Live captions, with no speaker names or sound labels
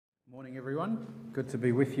Morning, everyone. Good to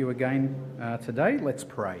be with you again today. Let's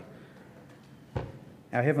pray.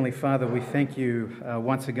 Our Heavenly Father, we thank you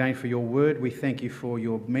once again for your word. We thank you for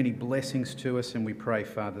your many blessings to us, and we pray,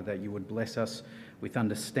 Father, that you would bless us with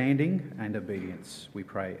understanding and obedience. We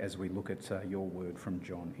pray as we look at your word from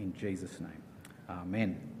John, in Jesus' name.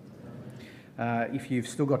 Amen. If you've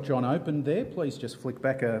still got John open there, please just flick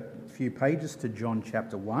back a few pages to John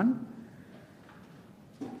chapter 1.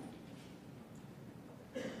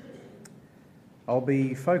 I'll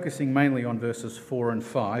be focusing mainly on verses 4 and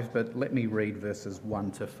 5, but let me read verses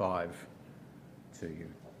 1 to 5 to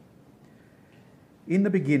you. In the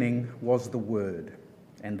beginning was the Word,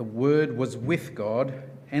 and the Word was with God,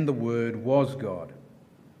 and the Word was God.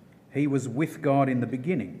 He was with God in the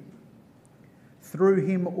beginning. Through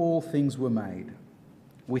him all things were made.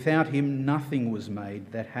 Without him nothing was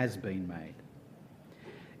made that has been made.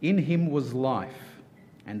 In him was life,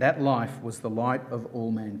 and that life was the light of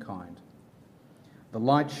all mankind. The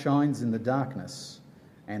light shines in the darkness,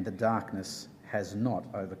 and the darkness has not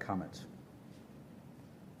overcome it.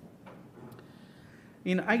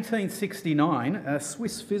 In 1869, a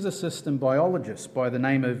Swiss physicist and biologist by the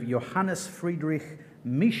name of Johannes Friedrich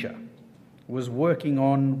Miescher was working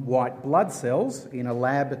on white blood cells in a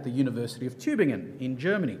lab at the University of Tübingen in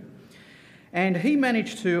Germany. And he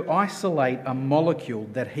managed to isolate a molecule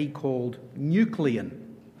that he called nuclein.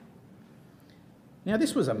 Now,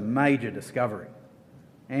 this was a major discovery.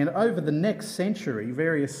 And over the next century,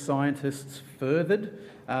 various scientists furthered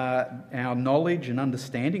our knowledge and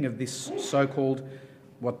understanding of this so-called,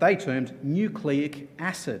 what they termed, nucleic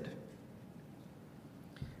acid.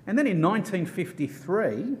 And then in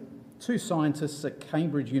 1953, two scientists at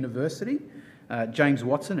Cambridge University, James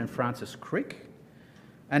Watson and Francis Crick,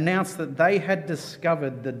 announced that they had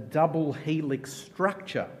discovered the double helix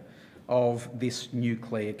structure of this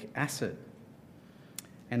nucleic acid.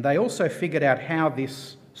 And they also figured out how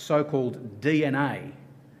this so-called DNA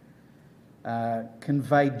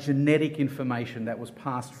conveyed genetic information that was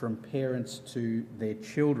passed from parents to their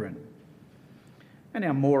children. And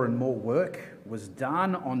now more and more work was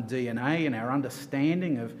done on DNA, and our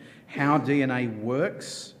understanding of how DNA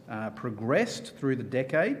works progressed through the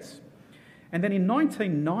decades. And then in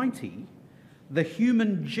 1990, the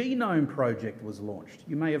Human Genome Project was launched.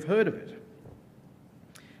 You may have heard of it.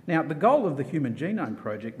 Now, the goal of the Human Genome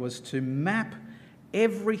Project was to map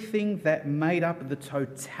everything that made up the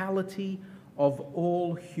totality of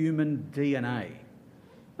all human DNA.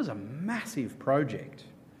 It was a massive project.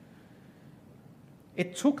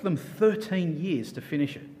 It took them 13 years to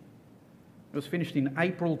finish it. It was finished in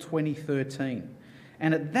April 2013.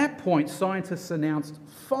 And at that point, scientists announced,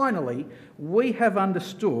 finally, we have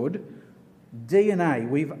understood DNA.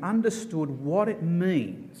 We've understood what it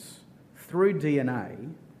means through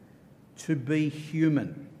DNA to be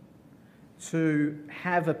human, to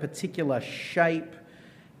have a particular shape,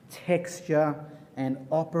 texture, and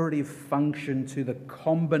operative function to the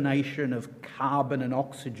combination of carbon and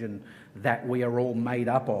oxygen that we are all made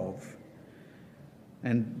up of,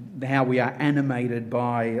 and how we are animated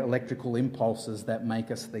by electrical impulses that make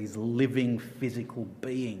us these living physical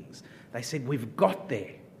beings. They said, we've got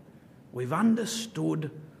there. We've understood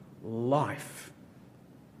life.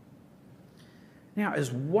 Now,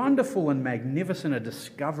 as wonderful and magnificent a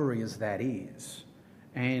discovery as that is,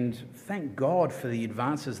 and thank God for the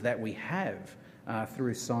advances that we have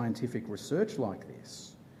through scientific research like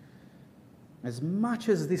this, as much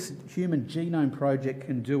as this Human Genome Project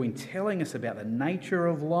can do in telling us about the nature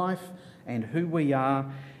of life and who we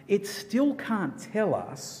are, it still can't tell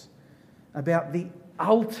us about the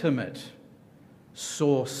ultimate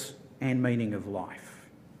source and meaning of life.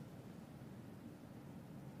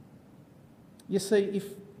 You see, if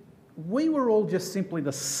we were all just simply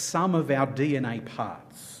the sum of our DNA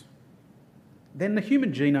parts, then the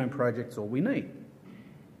Human Genome Project's all we need.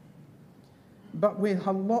 But we're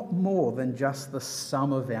a lot more than just the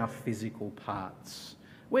sum of our physical parts.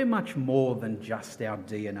 We're much more than just our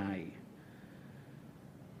DNA.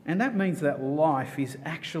 And that means that life is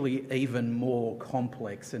actually even more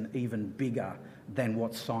complex and even bigger than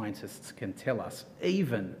what scientists can tell us,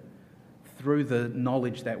 even through the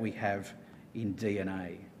knowledge that we have in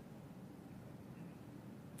DNA.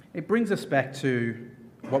 It brings us back to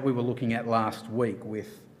what we were looking at last week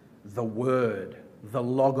with the Word, the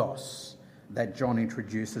Logos, that John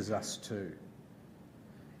introduces us to.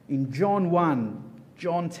 In John 1,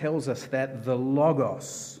 John tells us that the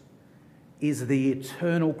Logos is the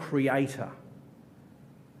eternal Creator,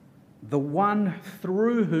 the one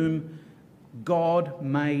through whom God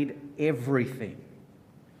made everything.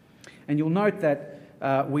 And you'll note that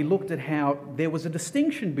we looked at how there was a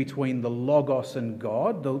distinction between the Logos and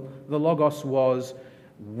God. The Logos was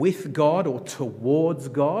with God or towards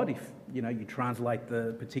God, if you translate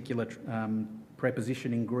the particular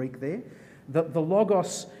preposition in Greek there. The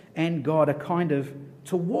Logos and God are kind of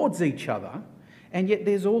towards each other, and yet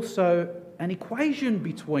there's also an equation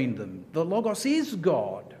between them. The Logos is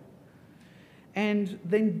God. And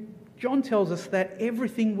then John tells us that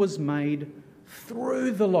everything was made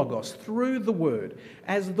through the Logos, through the Word.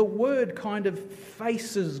 As the Word kind of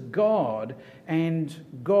faces God and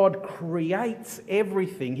God creates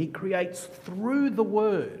everything, He creates through the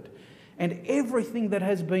Word. And everything that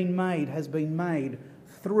has been made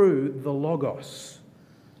through the Logos.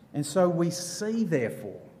 And so we see,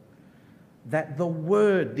 therefore, that the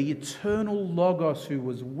Word, the eternal Logos who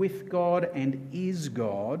was with God and is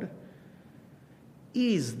God,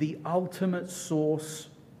 is the ultimate source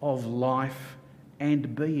of life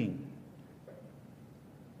and being.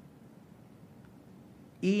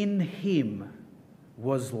 In Him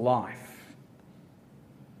was life.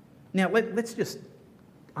 Now, let's just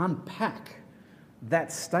unpack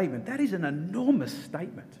that statement. That is an enormous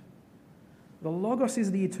statement. The Logos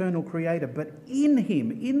is the eternal creator, but in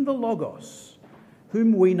Him, in the Logos,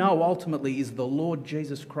 whom we know ultimately is the Lord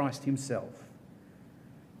Jesus Christ Himself,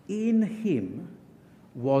 in Him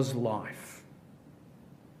was life.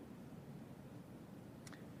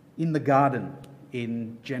 In the garden,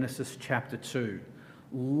 in Genesis chapter 2,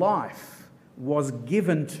 life was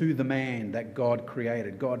given to the man that God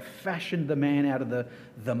created. God fashioned the man out of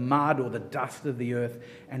the mud or the dust of the earth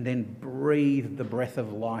and then breathed the breath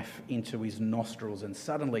of life into his nostrils, and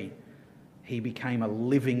suddenly he became a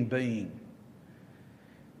living being.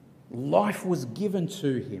 Life was given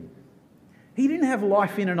to him. He didn't have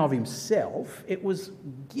life in and of himself. It was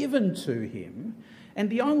given to him, and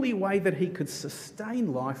the only way that he could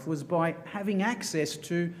sustain life was by having access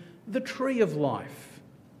to the tree of life.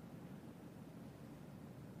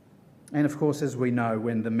 And of course, as we know,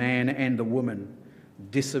 when the man and the woman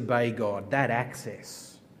disobey God, that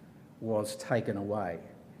access was taken away.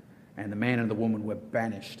 And the man and the woman were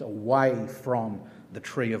banished away from the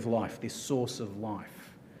tree of life, this source of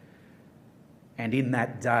life. And in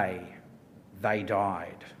that day, they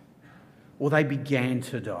died. Or they began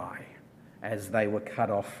to die as they were cut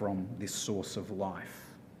off from this source of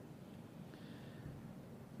life.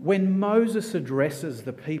 When Moses addresses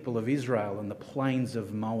the people of Israel in the plains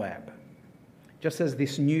of Moab, just as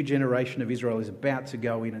this new generation of Israel is about to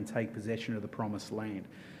go in and take possession of the promised land,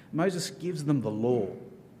 Moses gives them the law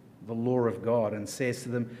of God, and says to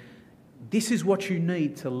them, this is what you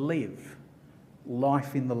need to live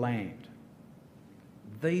life in the land.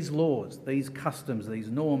 These laws, these customs, these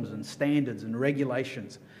norms and standards and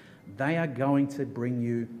regulations, they are going to bring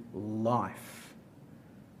you life.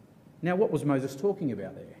 Now, what was Moses talking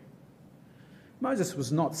about there? Moses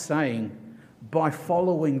was not saying, by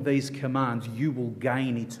following these commands, you will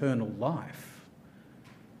gain eternal life.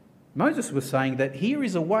 Moses was saying that here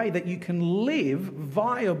is a way that you can live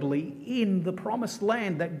viably in the promised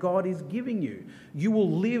land that God is giving you. You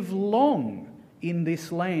will live long in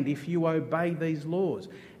this land if you obey these laws.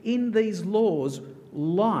 In these laws,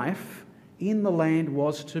 life in the land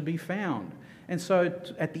was to be found. And so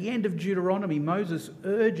at the end of Deuteronomy, Moses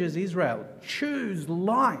urges Israel, choose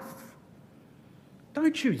life.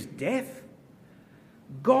 Don't choose death.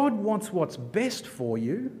 God wants what's best for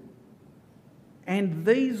you, and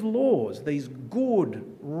these laws, these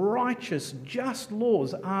good, righteous, just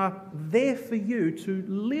laws are there for you to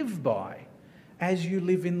live by as you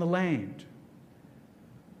live in the land.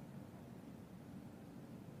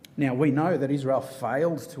 Now, we know that Israel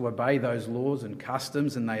failed to obey those laws and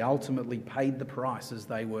customs, and they ultimately paid the price as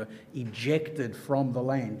they were ejected from the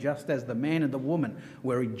land, just as the man and the woman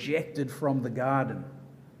were ejected from the garden.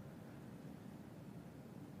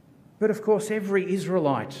 But of course, every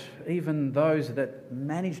Israelite, even those that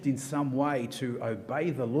managed in some way to obey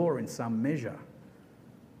the law in some measure,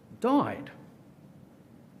 died.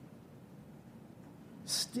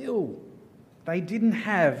 Still, they didn't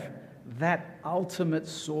have that ultimate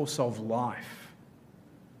source of life.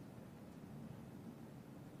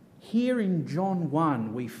 Here in John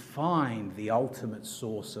 1, we find the ultimate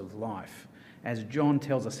source of life. As John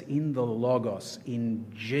tells us, in the Logos, in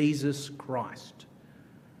Jesus Christ,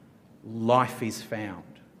 life is found.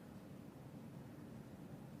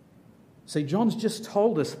 See, John's just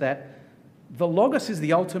told us that the Logos is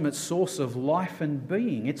the ultimate source of life and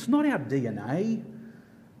being. It's not our DNA.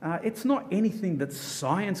 It's not anything that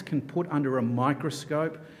science can put under a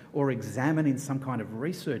microscope or examine in some kind of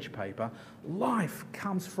research paper. Life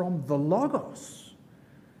comes from the Logos.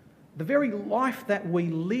 The very life that we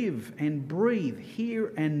live and breathe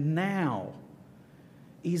here and now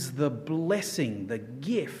is the blessing, the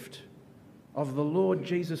gift of the Lord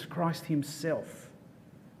Jesus Christ himself,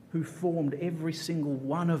 who formed every single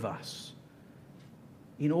one of us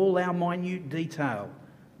in all our minute detail.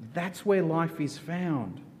 That's where life is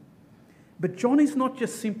found. But John is not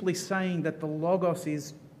just simply saying that the Logos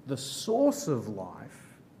is the source of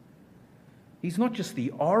life. He's not just the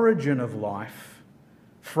origin of life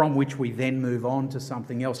from which we then move on to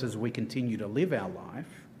something else as we continue to live our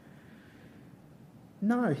life.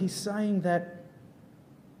 No, he's saying that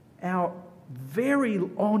our very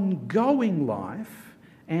ongoing life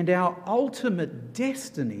and our ultimate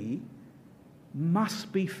destiny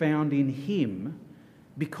must be found in him,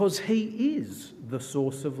 because he is the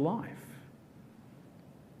source of life.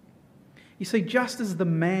 You see, just as the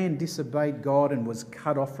man disobeyed God and was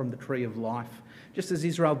cut off from the tree of life, just as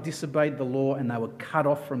Israel disobeyed the law and they were cut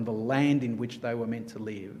off from the land in which they were meant to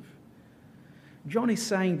live, John is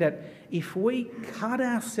saying that if we cut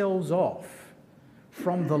ourselves off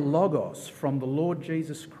from the Logos, from the Lord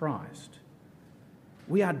Jesus Christ,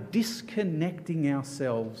 we are disconnecting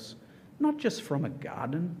ourselves not just from a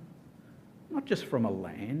garden, not just from a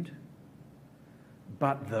land,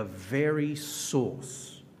 but the very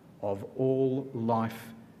source of all life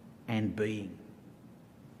and being.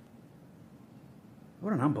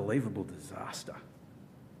 What an unbelievable disaster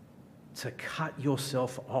to cut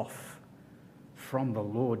yourself off from the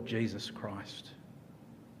Lord Jesus Christ.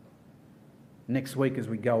 Next week, as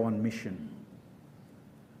we go on mission,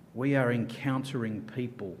 we are encountering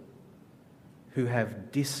people who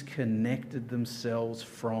have disconnected themselves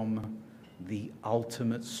from the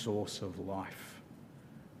ultimate source of life,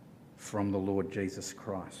 from the Lord Jesus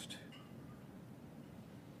Christ.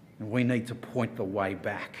 And we need to point the way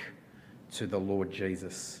back to the Lord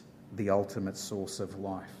Jesus, the ultimate source of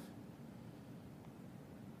life.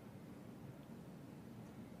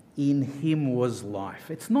 In him was life.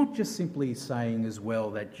 It's not just simply saying as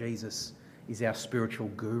well that Jesus is our spiritual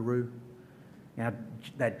guru,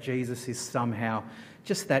 that Jesus is somehow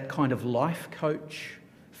just that kind of life coach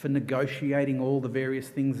for negotiating all the various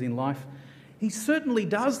things in life. He certainly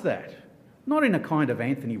does that, not in a kind of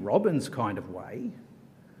Anthony Robbins kind of way,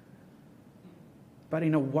 but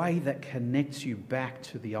in a way that connects you back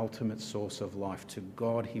to the ultimate source of life, to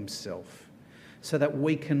God himself, so that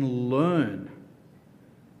we can learn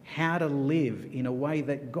how to live in a way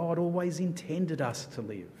that God always intended us to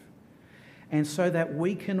live, and so that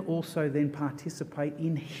we can also then participate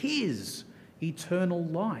in his eternal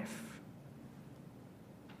life.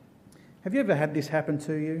 Have you ever had this happen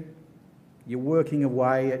to you? You're working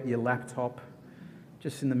away at your laptop,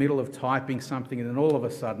 just in the middle of typing something, and then all of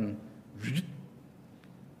a sudden,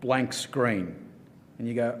 blank screen. And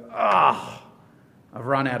you go, I've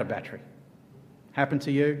run out of battery. Happened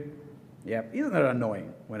to you? Yep. Isn't that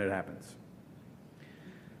annoying when it happens?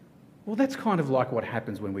 Well, that's kind of like what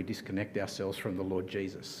happens when we disconnect ourselves from the Lord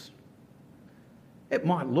Jesus. It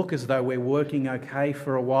might look as though we're working okay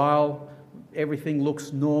for a while, everything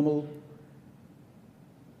looks normal,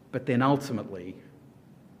 but then ultimately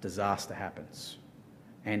disaster happens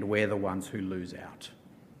and we're the ones who lose out.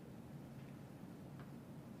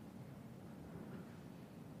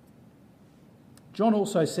 John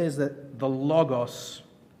also says that the Logos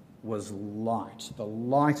was light, the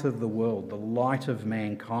light of the world, the light of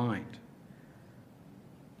mankind.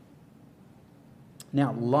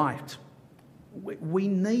 Now, light. We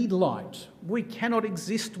need light. We cannot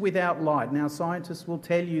exist without light. Now, scientists will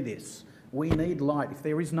tell you this. We need light. If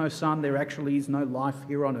there is no sun, there actually is no life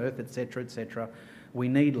here on earth, etc., etc. We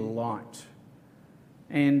need light.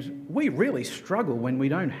 And we really struggle when we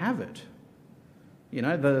don't have it. You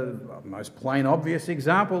know, the most plain obvious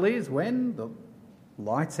example is when the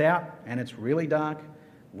light's out and it's really dark,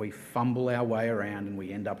 we fumble our way around and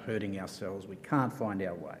we end up hurting ourselves. We can't find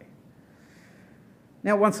our way.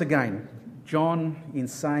 Now, once again, John, in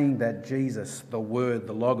saying that Jesus, the Word,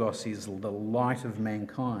 the Logos, is the light of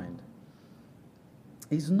mankind,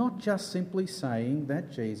 is not just simply saying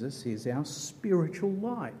that Jesus is our spiritual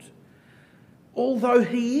light, although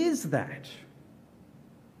he is that.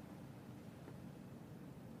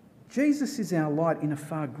 Jesus is our light in a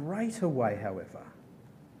far greater way, however.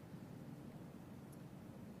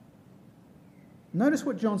 Notice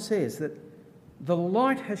what John says, that the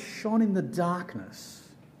light has shone in the darkness,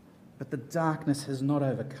 but the darkness has not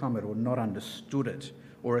overcome it or not understood it,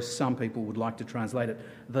 or as some people would like to translate it,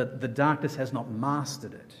 the darkness has not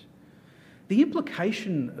mastered it. The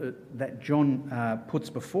implication that John puts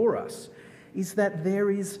before us is that there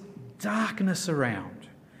is darkness around,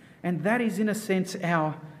 and that is in a sense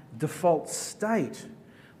our default state.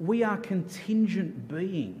 We are contingent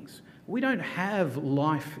beings. We don't have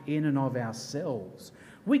life in and of ourselves.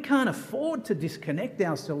 We can't afford to disconnect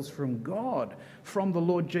ourselves from God, from the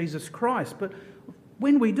Lord Jesus Christ. But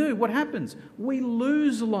when we do, what happens? We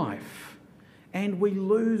lose life and we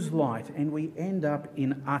lose light and we end up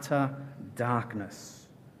in utter darkness.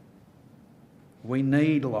 We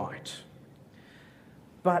need light.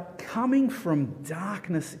 But coming from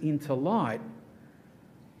darkness into light,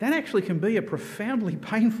 that actually can be a profoundly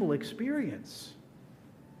painful experience.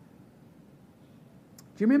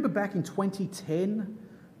 Do you remember back in 2010,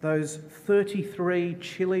 those 33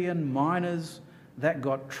 Chilean miners that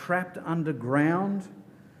got trapped underground?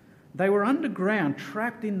 They were underground,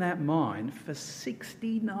 trapped in that mine for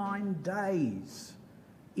 69 days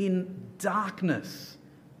in darkness.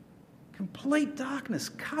 Complete darkness,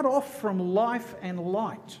 cut off from life and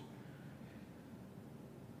light.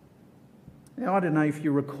 Now, I don't know if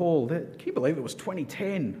you recall, can you believe it was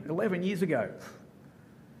 2010, 11 years ago?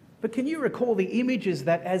 But can you recall the images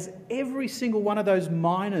that as every single one of those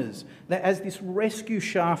miners, that as this rescue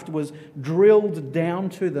shaft was drilled down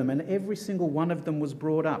to them and every single one of them was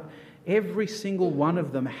brought up, every single one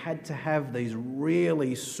of them had to have these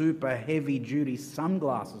really super heavy duty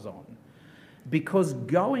sunglasses on, because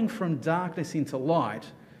going from darkness into light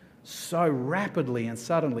so rapidly and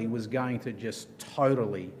suddenly was going to just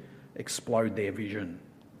totally explode their vision,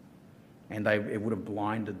 and it would have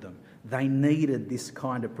blinded them. They needed this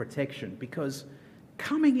kind of protection because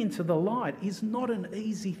coming into the light is not an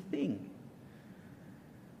easy thing.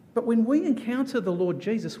 But when we encounter the Lord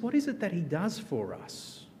Jesus, what is it that he does for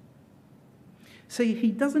us? See,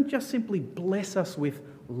 he doesn't just simply bless us with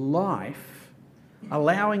life,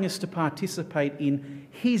 allowing us to participate in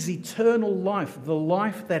his eternal life, the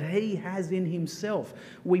life that he has in himself.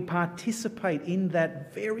 We participate in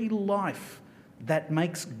that very life that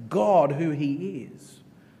makes God who he is.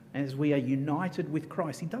 As we are united with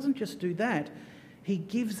Christ, he doesn't just do that, he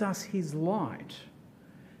gives us his light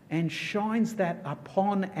and shines that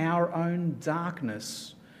upon our own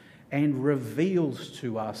darkness and reveals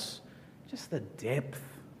to us just the depth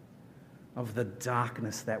of the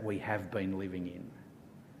darkness that we have been living in.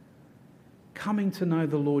 Coming to know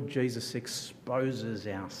the Lord Jesus exposes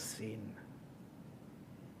our sin.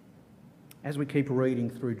 As we keep reading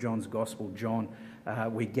through John's Gospel,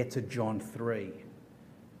 we get to John 3.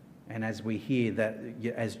 And as we hear that,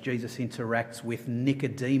 as Jesus interacts with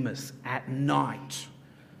Nicodemus at night,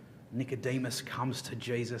 Nicodemus comes to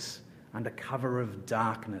Jesus under cover of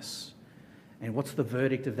darkness. And what's the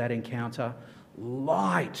verdict of that encounter?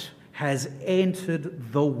 Light has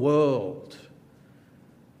entered the world.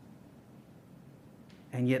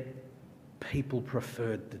 And yet people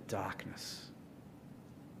preferred the darkness.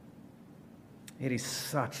 It is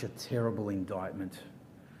such a terrible indictment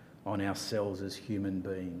on ourselves as human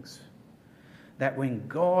beings, that when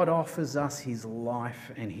God offers us his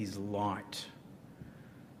life and his light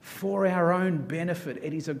for our own benefit,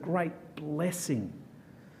 it is a great blessing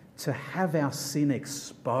to have our sin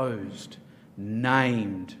exposed,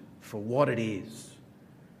 named for what it is,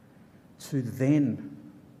 to then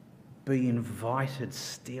be invited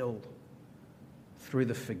still through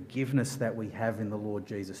the forgiveness that we have in the Lord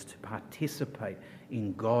Jesus to participate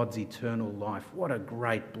in God's eternal life. What a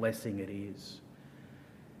great blessing it is.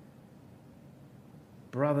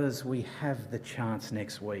 Brothers, we have the chance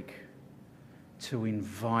next week to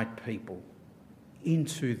invite people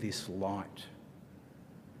into this light.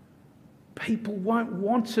 People won't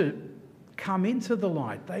want to come into the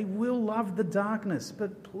light. They will love the darkness,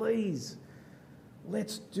 but please,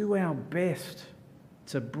 let's do our best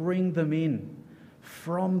to bring them in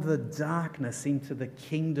from the darkness into the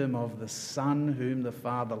kingdom of the Son whom the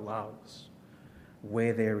Father loves,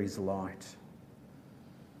 where there is light.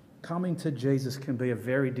 Coming to Jesus can be a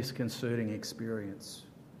very disconcerting experience.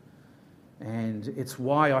 And it's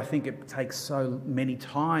why I think it takes so many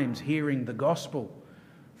times hearing the gospel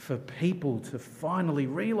for people to finally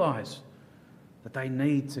realise that they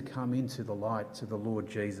need to come into the light to the Lord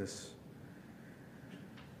Jesus.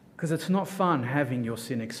 Because it's not fun having your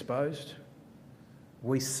sin exposed.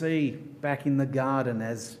 We see back in the garden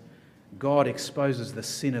as God exposes the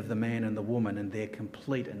sin of the man and the woman and their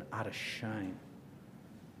complete and utter shame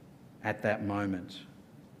at that moment.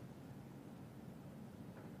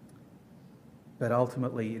 But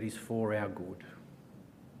ultimately it is for our good.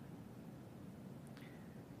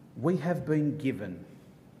 We have been given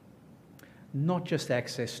not just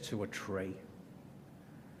access to a tree.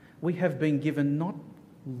 We have been given not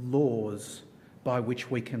laws by which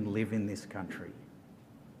we can live in this country.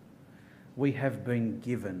 We have been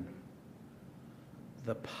given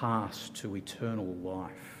the path to eternal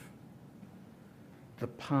life the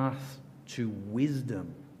path to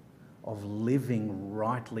wisdom of living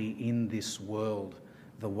rightly in this world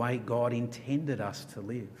the way God intended us to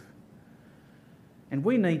live. And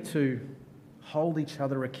we need to hold each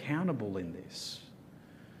other accountable in this.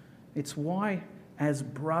 It's why, as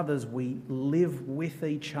brothers, we live with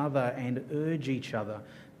each other and urge each other,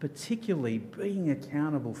 particularly being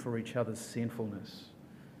accountable for each other's sinfulness.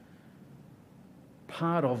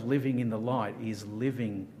 Part of living in the light is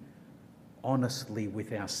living honestly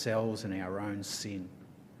with ourselves and our own sin.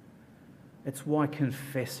 It's why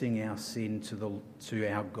confessing our sin to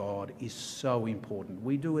our God is so important.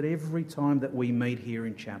 We do it every time that we meet here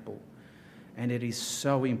in chapel, and it is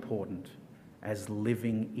so important as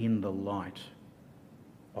living in the light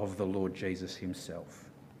of the Lord Jesus himself.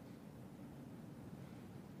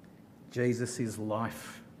 Jesus is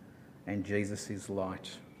life and Jesus is light.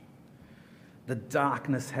 The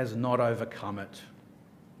darkness has not overcome it.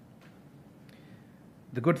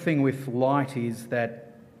 The good thing with light is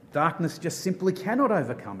that darkness just simply cannot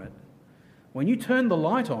overcome it. When you turn the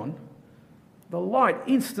light on, the light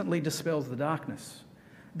instantly dispels the darkness.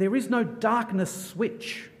 There is no darkness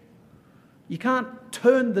switch. You can't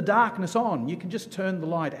turn the darkness on. You can just turn the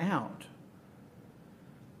light out.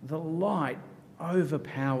 The light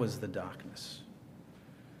overpowers the darkness.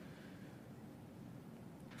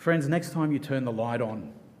 Friends, next time you turn the light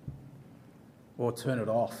on or turn it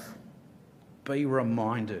off, be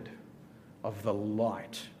reminded of the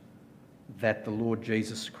light that the Lord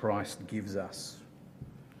Jesus Christ gives us.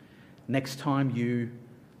 Next time you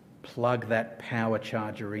plug that power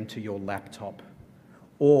charger into your laptop,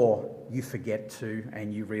 or you forget to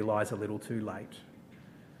and you realise a little too late,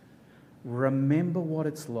 remember what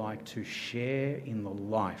it's like to share in the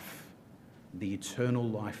life, the eternal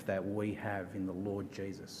life that we have in the Lord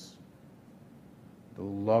Jesus. The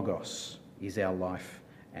Logos is our life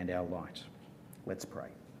and our light. Let's pray.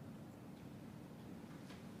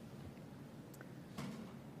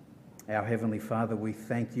 Our Heavenly Father, we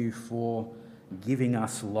thank you for giving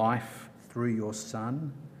us life through your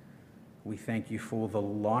Son. We thank you for the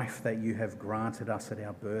life that you have granted us at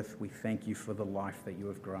our birth. We thank you for the life that you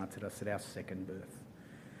have granted us at our second birth.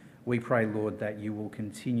 We pray, Lord, that you will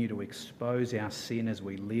continue to expose our sin as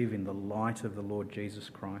we live in the light of the Lord Jesus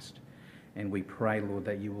Christ. And we pray, Lord,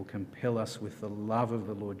 that you will compel us with the love of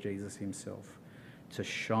the Lord Jesus himself to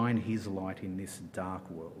shine his light in this dark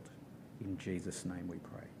world. In Jesus' name we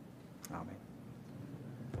pray. Amen.